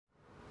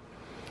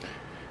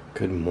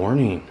Good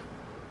morning.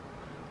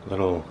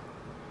 Little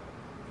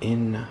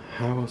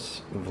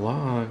in-house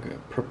vlog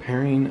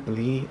preparing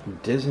the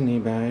Disney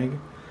bag.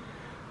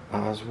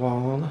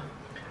 Oswald.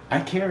 I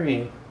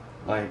carry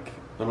like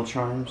little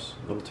charms,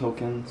 little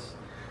tokens,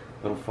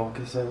 little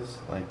focuses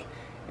like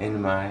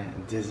in my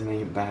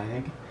Disney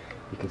bag.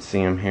 You can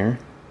see them here.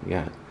 We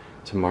got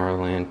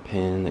Tomorrowland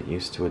pin that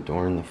used to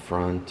adorn the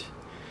front,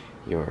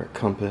 your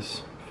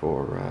compass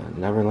for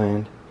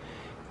Neverland,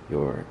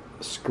 your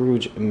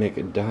Scrooge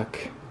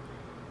McDuck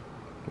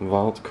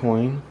Vault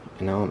coin,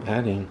 and now I'm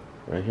adding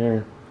right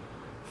here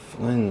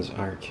Flynn's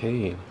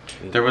Arcade.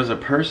 There was a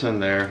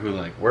person there who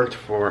like worked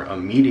for a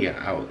media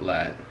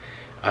outlet.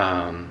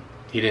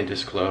 He didn't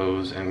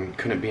disclose and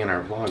couldn't be in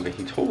our vlog, but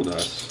he told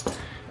us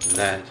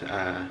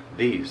that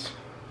these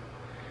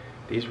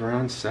were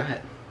on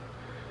set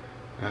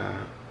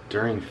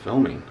during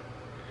filming,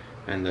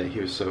 and that he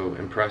was so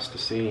impressed to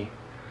see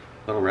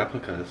little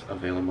replicas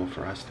available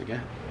for us to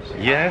get. So.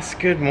 Yes,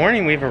 good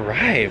morning. We've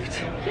arrived.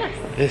 Yes.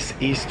 This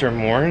Easter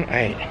morn.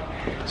 I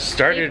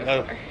started.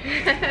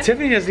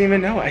 Tiffany doesn't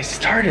even know I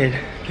started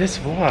this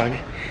vlog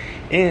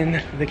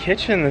in the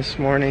kitchen this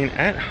morning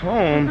at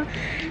home,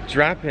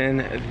 dropping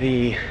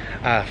the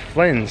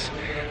Flynn's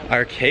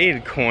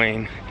Arcade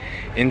coin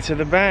into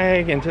the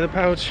bag, into the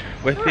pouch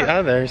with the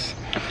others.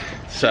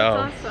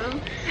 So, that's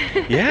awesome.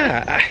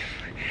 Yeah.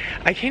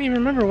 I can't even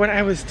remember what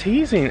I was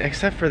teasing,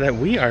 except for that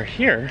we are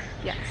here.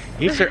 Yes.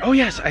 Easter. Oh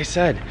yes, I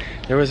said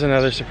there was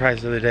another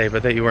surprise of the day,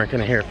 but that you weren't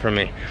going to hear from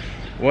me.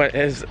 What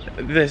is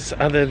this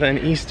other than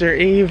Easter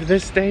Eve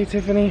this day,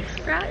 Tiffany?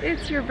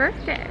 It's your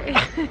birthday.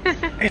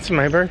 It's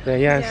my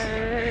birthday, yes.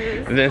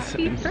 Yes.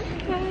 Happy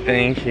birthday.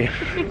 Thank you.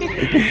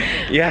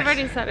 Yes. I've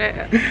already said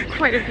it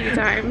quite a few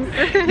times.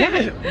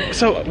 Yeah,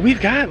 so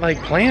we've got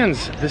like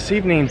plans this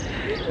evening,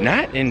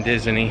 not in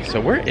Disney,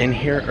 so we're in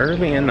here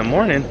early in the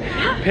morning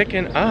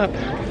picking up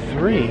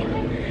 3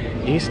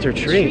 Easter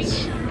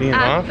treats being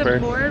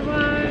offered. The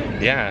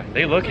Boardwalk. Yeah,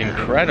 they look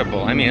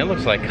incredible. I mean, it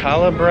looks like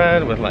challah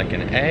bread with like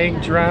an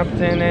egg dropped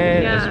in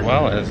it, as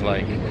well as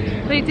like...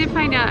 But I did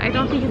find out, I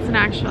don't think it's an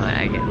actual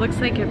egg. It looks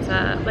like it's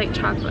like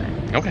chocolate.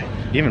 Okay,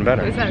 even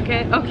better. Is that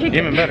okay? Okay, good.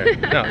 Even better.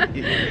 No,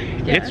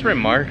 it's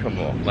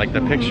remarkable. Like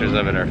the pictures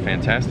of it are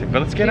fantastic.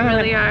 But let's get on it. They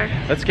really are.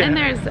 Let's get. And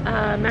there's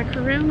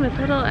macaroon with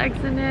little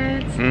eggs in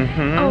it.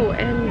 Oh,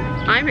 and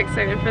I'm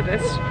excited for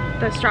this.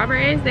 The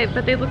strawberries,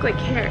 but they look like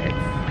carrots.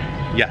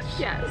 Yes.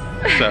 Yes.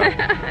 So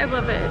I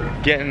love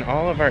it. Getting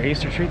all of our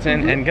Easter treats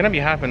in, and gonna be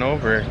hopping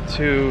over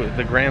to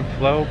the Grand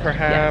Flow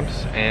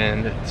perhaps,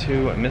 and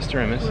to Mr.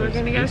 and Mrs. We're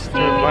gonna go Easter see.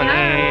 Bunny.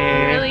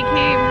 Yeah, we really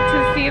came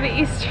to see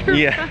the Easter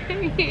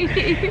Bunny.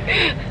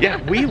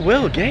 Yeah, we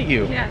will get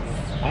you. Yes.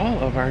 All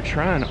of our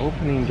Tron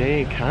opening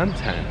day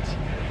content.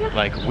 Yeah.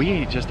 Like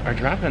we just are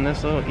dropping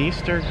this little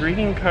Easter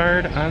greeting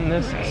card on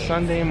this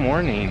Sunday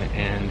morning,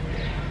 and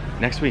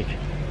next week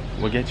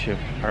we'll get you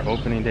our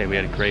opening day. We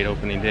had a great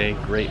opening day,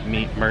 great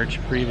meat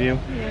merch preview.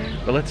 Yeah.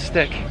 But let's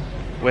stick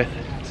with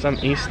some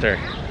Easter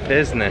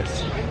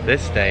business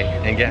this day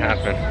and get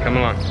hopping. Come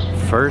along.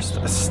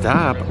 First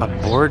stop, a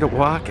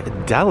Boardwalk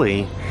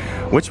deli.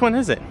 Which one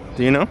is it?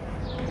 Do you know?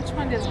 Which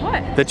one is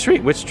what? The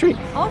treat. Which treat?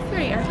 All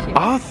 3 are treats.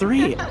 All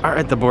 3 are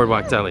at the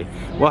Boardwalk deli.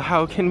 Well,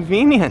 how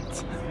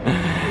convenient.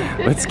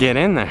 Let's get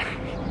in there.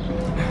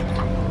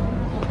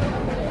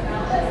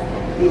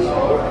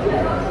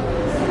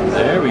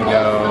 There we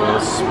go,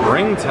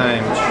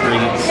 springtime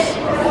treats,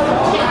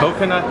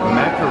 coconut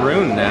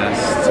macaroon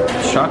nest,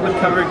 chocolate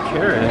covered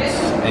carrots,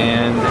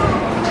 and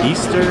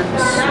Easter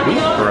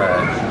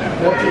sweetbread.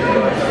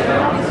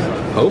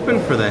 Hoping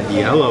for that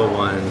yellow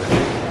one.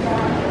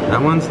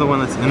 That one's the one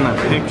that's in the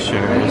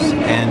pictures,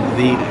 and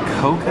the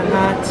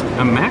coconut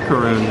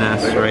macaroon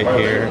nest right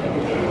here.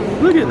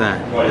 Look at that,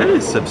 that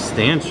is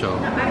substantial.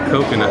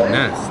 Coconut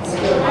nests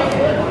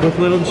with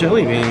little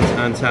jelly beans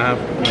on top.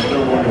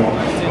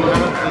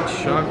 The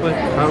chocolate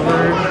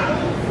covered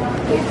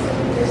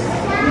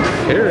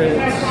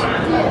carrots.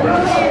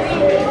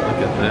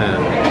 Look at that.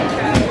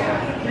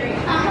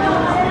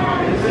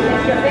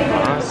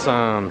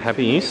 Awesome.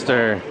 Happy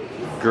Easter.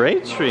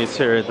 Great treats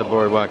here at the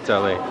Boardwalk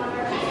Deli.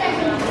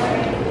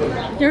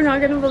 You're not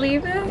gonna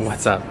believe this?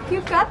 What's up?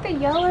 You got the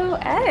yellow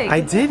egg. I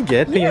did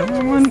get the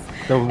yellow one.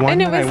 The one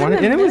that I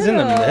wanted. And it was in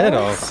the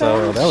middle,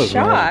 so that was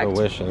magical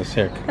wishes.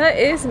 Here. That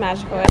is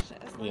magical wishes.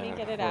 Let me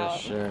get it out.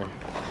 Sure.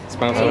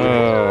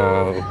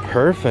 Oh,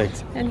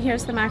 perfect. And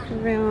here's the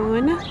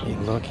macaroon.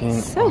 Looking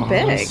so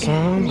big.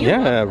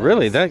 Yeah,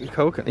 really. That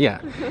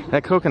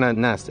coconut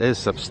nest is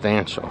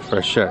substantial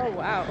for sure. Oh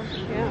wow.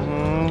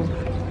 Yeah.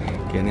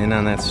 Getting in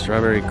on that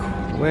strawberry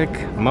quick.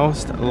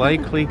 Most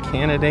likely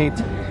candidate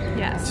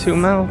to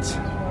melt.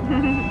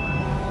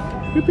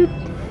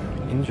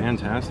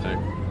 Fantastic.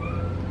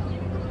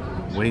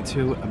 Way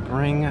to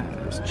bring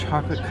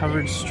chocolate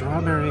covered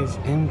strawberries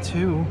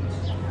into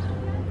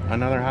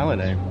another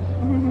holiday.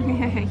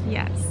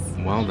 Yes.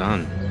 Well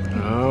done.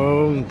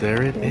 Oh,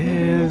 there it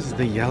is.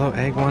 The yellow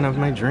egg, one of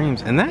my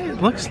dreams. And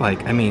that looks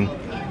like, I mean,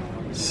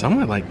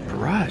 somewhat like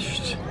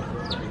brushed.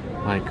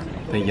 Like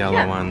the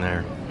yellow on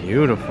there.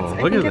 Beautiful. Look at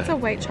that. I think it's a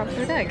white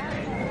chocolate egg.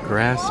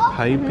 Grass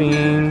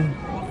piping,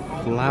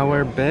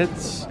 flour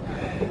bits.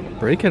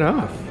 Break it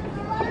off.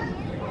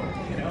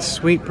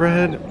 Sweet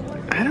bread.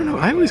 I don't know.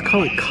 I always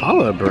call it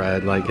challah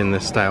bread, like in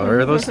this style. Or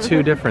are those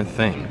two different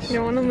things? You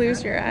don't want to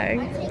lose your egg.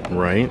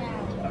 Right.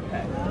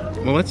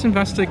 Well, let's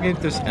investigate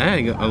this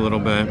egg a little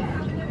bit.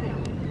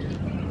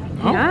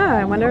 Oh. Yeah,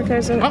 I wonder if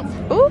there's a...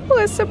 Oh,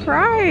 a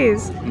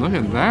surprise. Look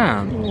at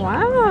that.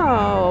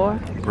 Wow.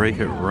 Break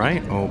it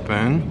right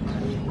open.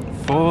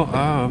 Full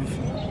of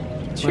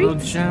little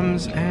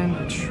gems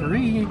and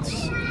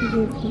treats.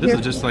 This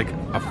is just like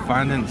a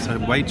fondant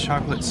white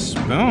chocolate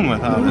spoon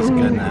with all this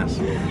goodness.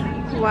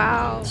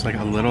 Wow. It's like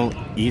a little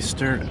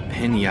Easter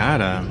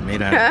piñata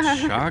made out of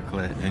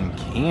chocolate and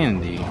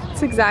candy.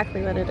 That's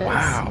exactly what it is.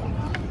 Wow.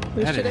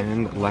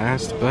 And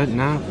last but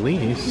not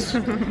least,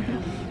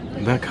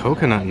 the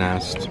coconut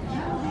nest.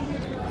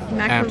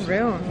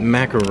 Macaroon.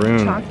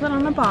 Macaroon. Chocolate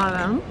on the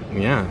bottom.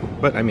 Yeah,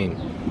 but I mean,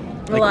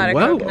 like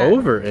well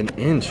over an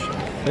inch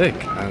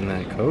thick on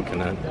that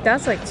coconut.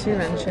 That's like 2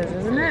 inches,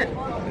 isn't it?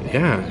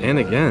 Yeah, and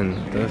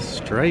again, the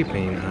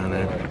striping on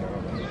it.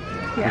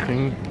 Yeah.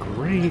 Looking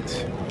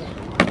great.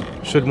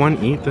 Should one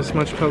eat this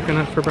much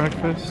coconut for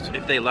breakfast?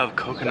 If they love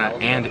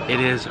coconut and it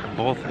is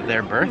both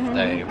their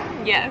birthday,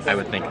 yes, I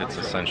would think it's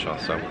essential.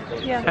 So,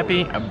 yeah.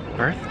 Happy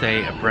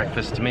birthday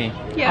breakfast to me.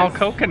 Yes. All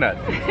coconut.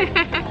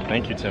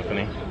 Thank you,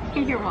 Tiffany.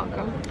 You're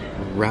welcome.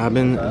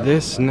 Robbing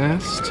this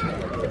nest.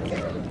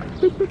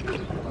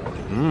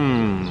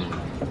 Mmm.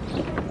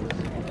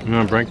 You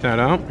wanna break that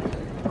up?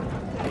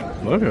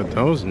 Look at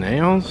those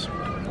nails.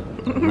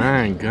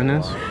 My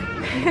goodness.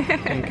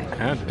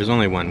 There's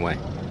only one way,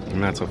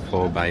 and that's a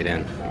full bite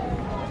in.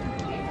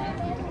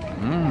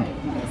 Mmm.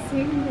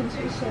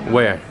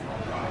 Where?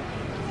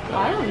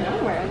 I don't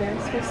know where they're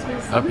supposed to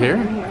be. Up here?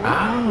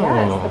 Oh.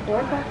 Yes, the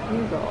Boardwalk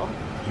Eagle.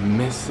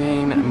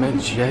 Missing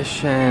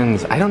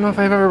magicians. I don't know if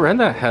I've ever read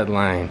that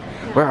headline.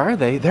 Where are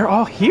they? They're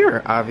all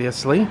here,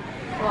 obviously,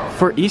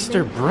 for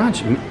Easter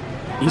brunch.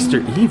 Easter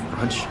Eve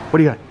brunch. What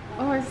do you got?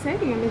 Oh, I was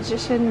saying a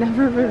magician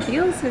never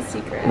reveals his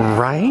secret.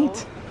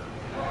 Right?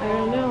 I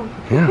don't know.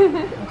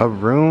 Yeah. A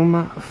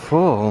room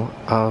full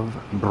of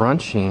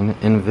brunching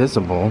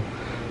invisible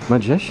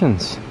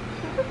magicians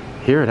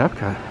here at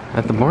Epcot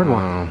at the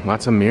Boardwalk.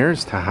 Lots of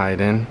mirrors to hide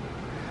in.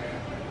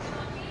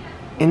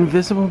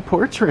 Invisible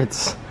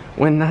portraits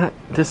when not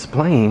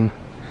displaying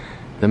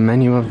the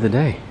menu of the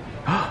day.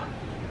 Oh.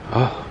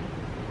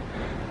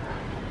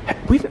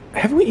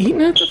 Have we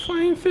eaten at the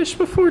Flying Fish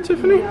before,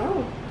 Tiffany?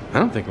 No. I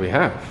don't think we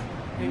have.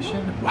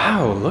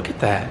 Wow, look at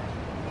that.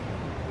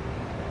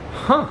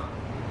 Huh.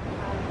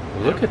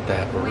 Look at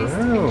that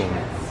room.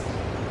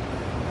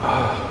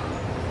 Oh.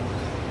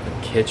 The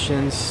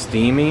kitchen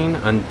steaming,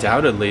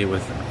 undoubtedly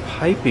with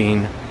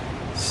piping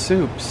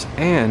soups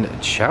and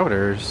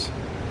chowders.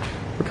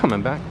 We're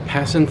coming back.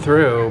 Passing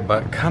through,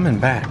 but coming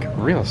back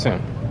real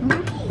soon.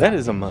 That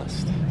is a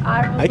must.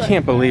 I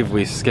can't believe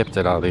we skipped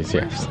it all these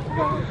years.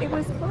 Well, it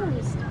was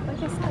closed, like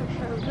I said,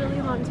 for a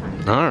really long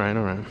time. All right,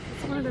 all right.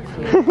 It's one of the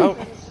few. Oh,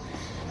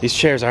 these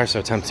chairs are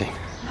so tempting.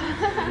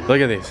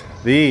 Look at these.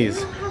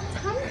 These.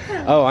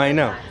 Oh, I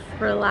know.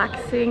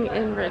 Relaxing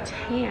in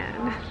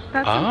rattan.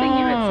 That's something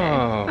you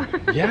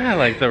would say. Yeah,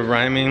 like the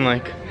rhyming,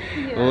 like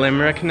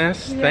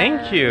limerickness. Yes.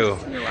 Thank you.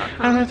 You're welcome.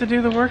 I don't have to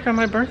do the work on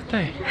my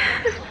birthday.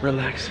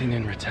 Relaxing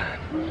in rattan.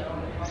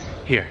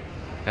 Here,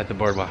 at the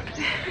Boardwalk.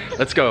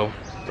 Let's go.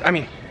 I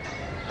mean,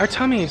 our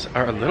tummies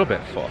are a little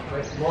bit full,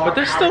 but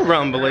they're still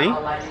rumbly.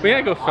 We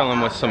gotta go fill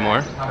them with some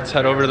more. Let's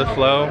head over to the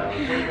flow.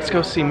 Let's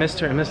go see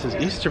Mr. and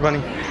Mrs. Easter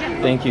Bunny.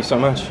 Thank you so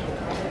much.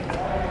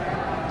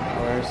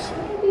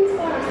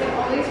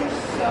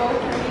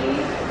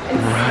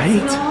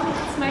 Right?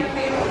 It's my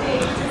favorite thing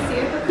to see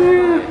at the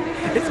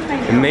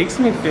Boardwalk. It makes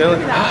me feel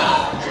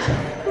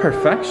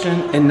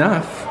perfection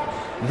enough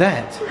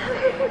that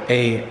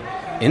a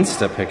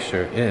Insta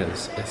picture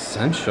is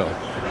essential.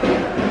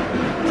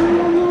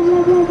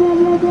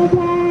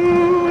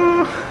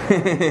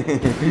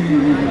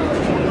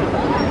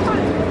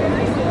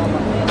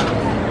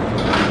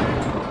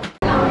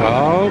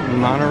 Oh,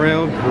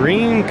 monorail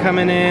green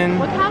coming in.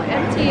 Look how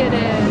empty it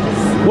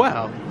is.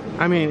 Well,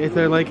 I mean, if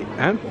they're like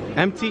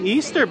empty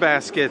Easter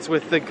baskets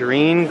with the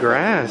green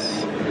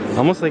grass.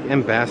 Almost like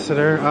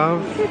ambassador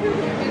of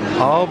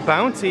all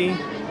bounty.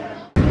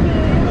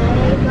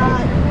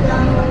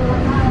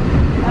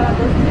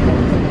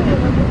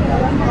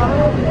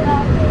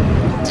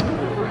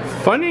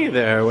 Funny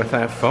there with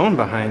that phone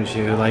behind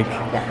you, like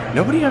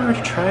nobody ever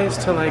tries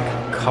to like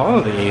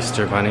call the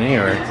Easter Bunny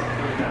or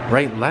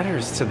write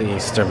letters to the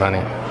Easter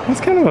Bunny.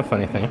 It's kind of a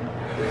funny thing.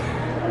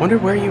 Wonder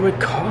where you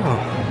would call.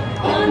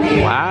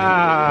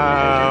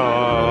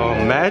 Wow,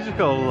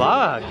 magical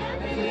luck.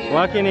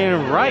 Walking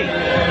in right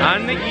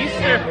on the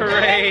Easter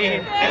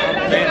parade.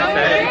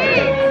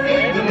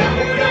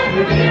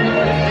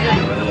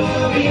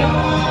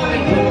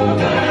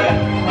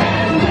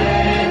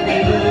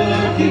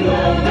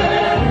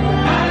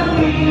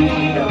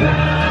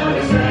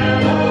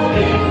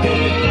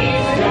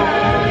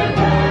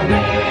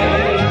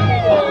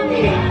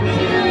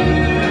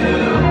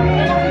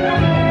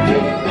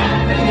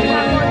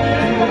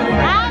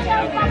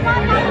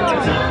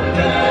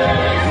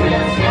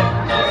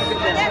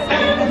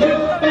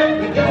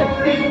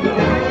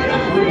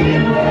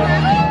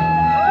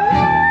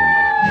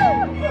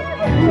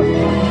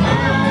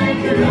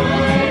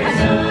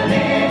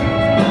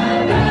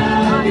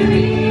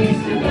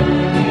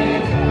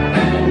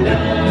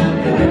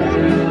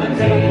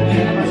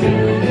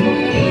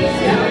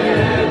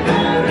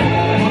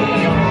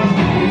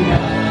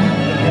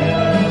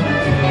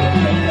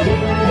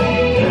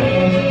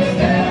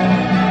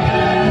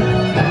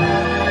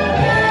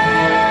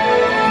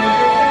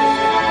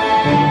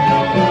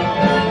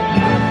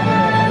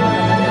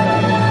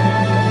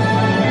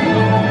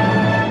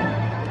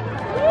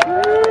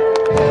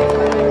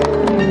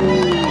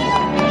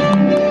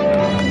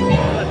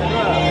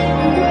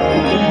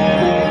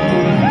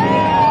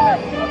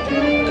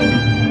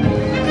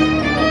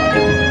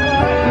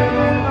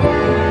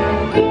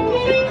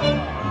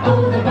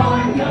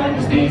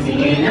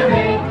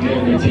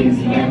 possibilities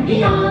and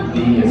beyond.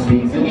 The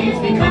reason is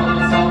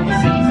because of the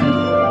season.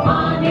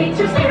 On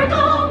nature's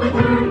miracle with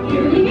her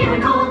yearly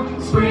miracle.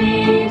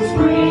 Spring,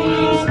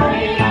 spring,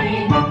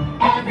 spring.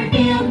 Every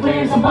field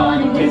wears a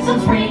bonnet with some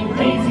spring.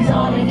 Daisies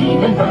on it,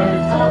 even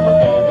birds of a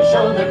feather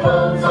show their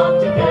clothes off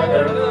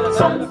together.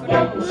 Sun's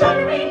getting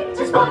shuttery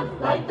to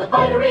spotlight the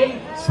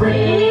finery.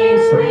 Spring,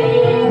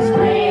 spring,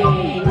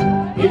 spring.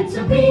 It's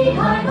a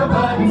beehive of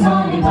buttons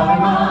on in our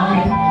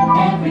mind.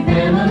 Every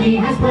family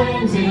has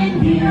plans in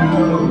view.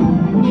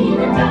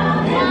 Even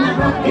down in the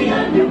brook, the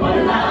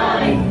underwater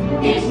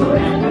line is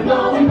forever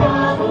blowing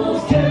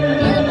bubbles too.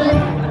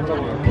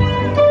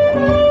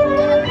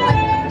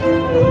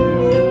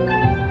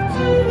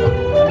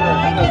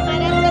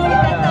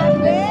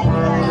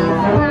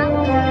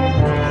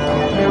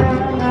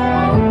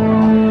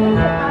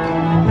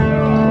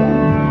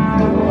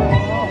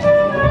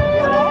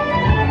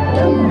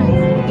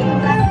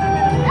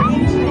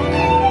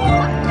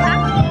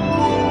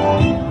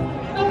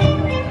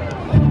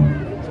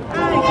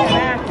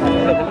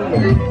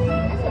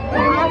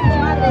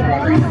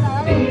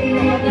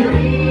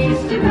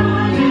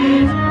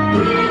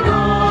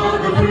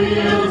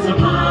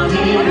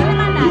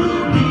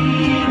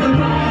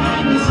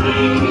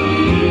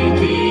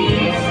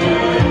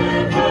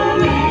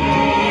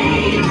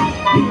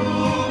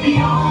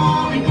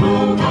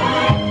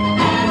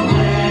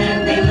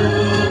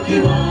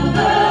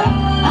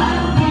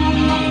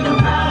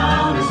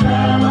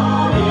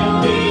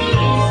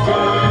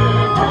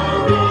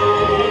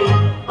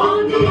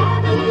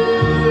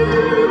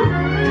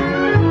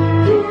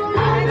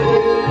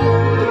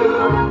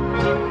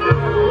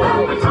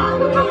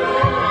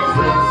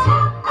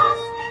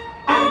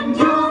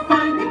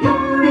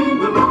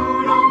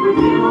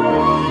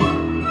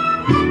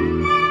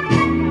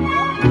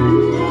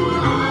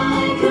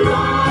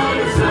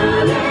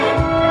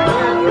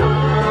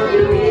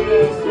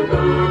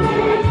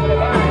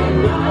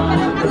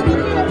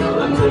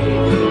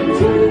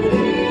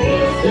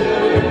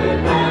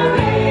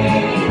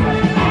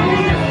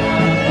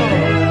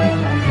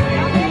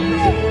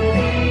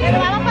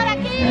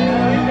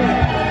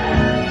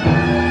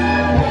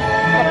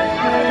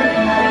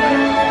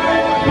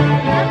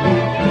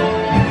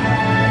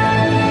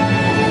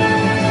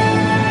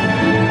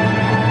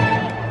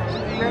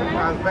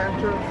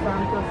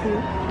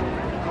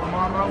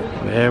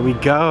 There we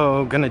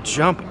go. Gonna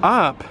jump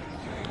up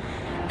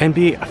and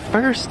be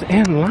first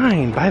in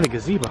line by the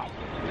gazebo.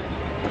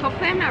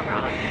 Hopefully I'm not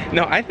wrong.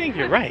 No, I think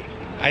you're right.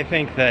 I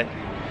think that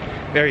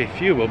very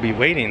few will be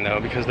waiting though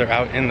because they're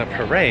out in the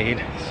parade.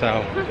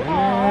 So,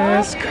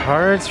 yes,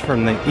 cards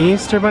from the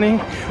Easter Bunny.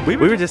 We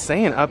were just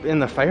saying up in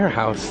the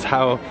firehouse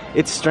how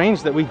it's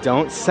strange that we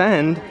don't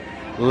send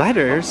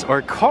letters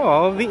or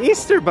call the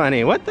Easter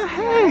Bunny. What the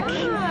heck?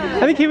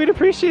 I think he would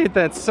appreciate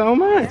that so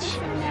much.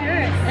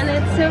 And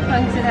it's so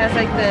fun because it has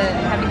like the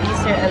Happy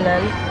Easter and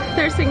then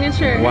their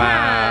signature.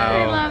 Wow.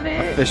 I love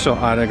it. Official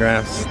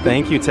autographs.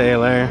 Thank you,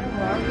 Taylor.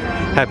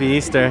 Happy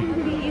Easter.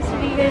 Happy Easter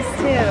to you guys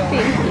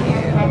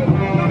too.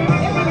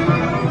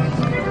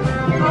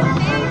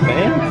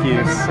 Thank you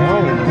so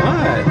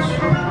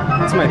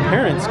much. It's my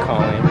parents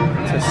calling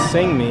to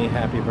sing me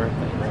happy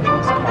birthday.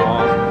 It's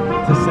called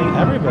to sing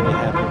everybody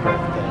happy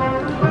birthday.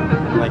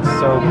 I'm like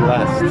so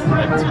blessed,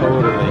 like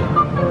totally.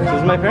 This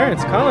is my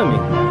parents calling me.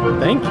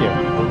 Thank you.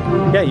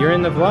 Yeah, you're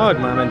in the vlog,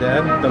 Mom and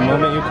Dad. The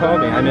moment you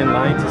called me, I'm in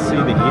line to see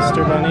the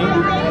Easter Bunny.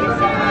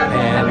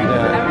 And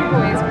Every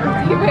boy's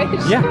birthday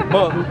wish. yeah,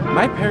 well,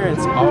 my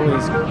parents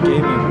always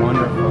gave me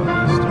wonderful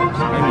Easters.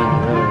 I mean,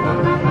 really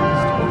wonderful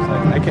Easters.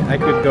 Like I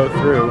could go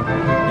through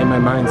in my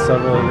mind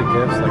several of the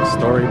gifts, like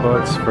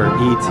storybooks for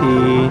E.T.,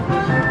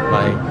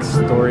 like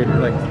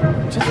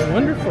just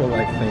wonderful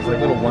like things, like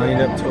little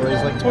wind-up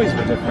toys. Like toys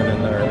were different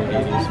in the early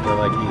 80s for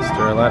like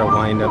Easter, a lot of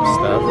wind-up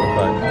stuff.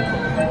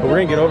 But we're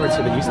gonna get over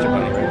to the Easter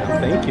Bunny right now.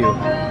 Thank you,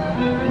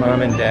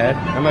 Mom and Dad.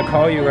 I'm gonna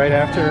call you right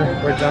after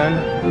we're done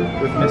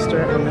with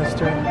Mr. and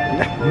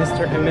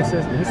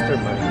Mrs. Easter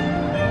Bunny.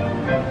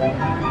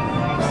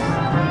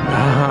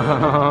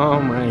 Oh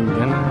my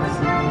goodness.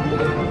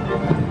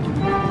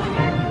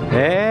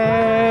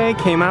 Hey,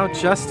 came out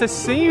just to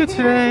see you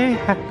today.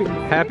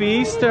 Happy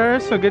Easter,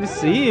 so good to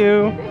see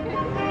you.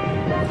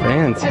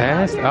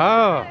 Fantastic.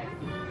 Oh,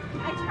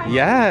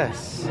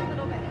 yes.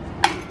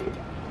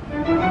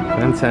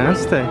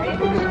 Fantastic.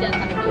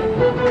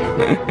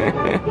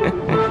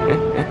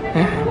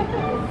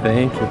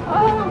 Thank you.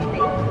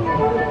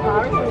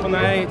 Good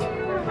night.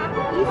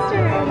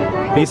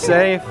 Be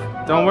safe.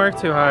 Don't work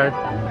too hard.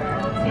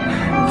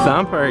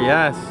 Thumper,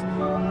 yes.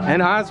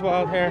 And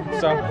Oswald here.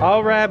 So,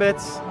 all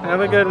rabbits.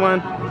 Have a good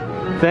one.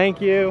 Thank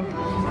you.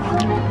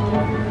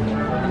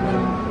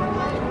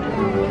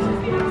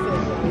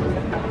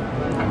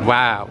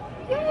 Wow.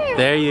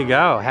 There you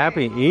go.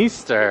 Happy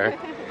Easter.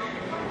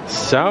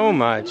 So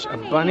much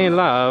bunny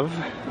love.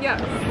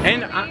 Yes.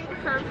 And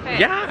perfect.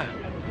 yeah.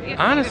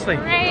 Honestly.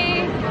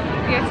 Great.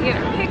 We got to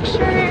get a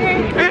picture.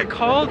 I got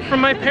called from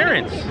my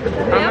parents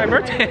on my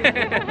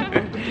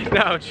birthday.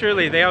 No,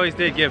 truly, they always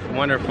did give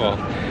wonderful,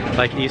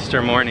 like,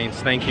 Easter mornings.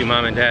 Thank you,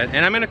 Mom and Dad.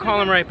 And I'm gonna call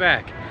them right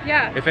back.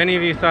 Yeah. If any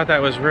of you thought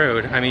that was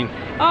rude, I mean,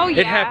 oh,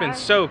 yeah. it happened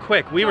so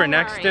quick. We were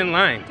next in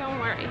line. Don't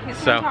worry. He's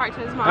So, gonna talk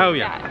to his mom. oh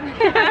yeah.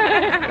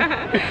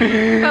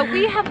 But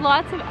we have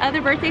lots of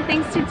other birthday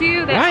things to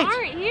do that Right.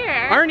 aren't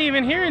here. Aren't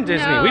even here in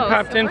Disney. No, We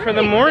popped so in we're for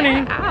the gonna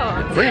morning. Get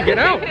out. We're gonna get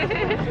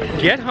out.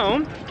 Get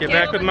home, get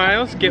back with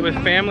Miles, get with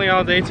family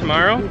all day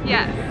tomorrow.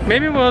 Yes.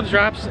 Maybe we'll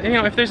drop, you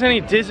know, if there's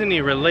any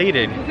Disney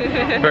related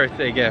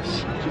birthday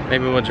gifts,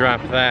 maybe we'll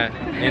drop that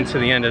into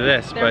the end of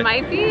this. There but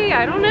might be,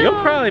 I don't know.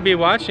 you'll probably be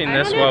watching I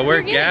this don't know while if we're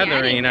you're getting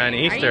gathering on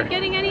anything. Easter. Are you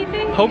getting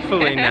anything?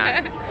 Hopefully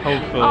not.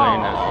 Hopefully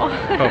not.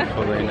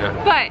 Hopefully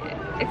not. But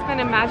it's been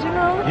a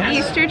magical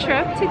Easter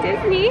trip to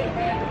Disney,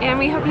 and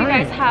we hope you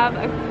guys have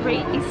a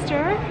great Easter.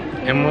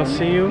 And we'll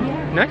see you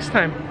next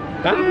time.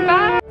 Bye.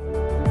 Bye.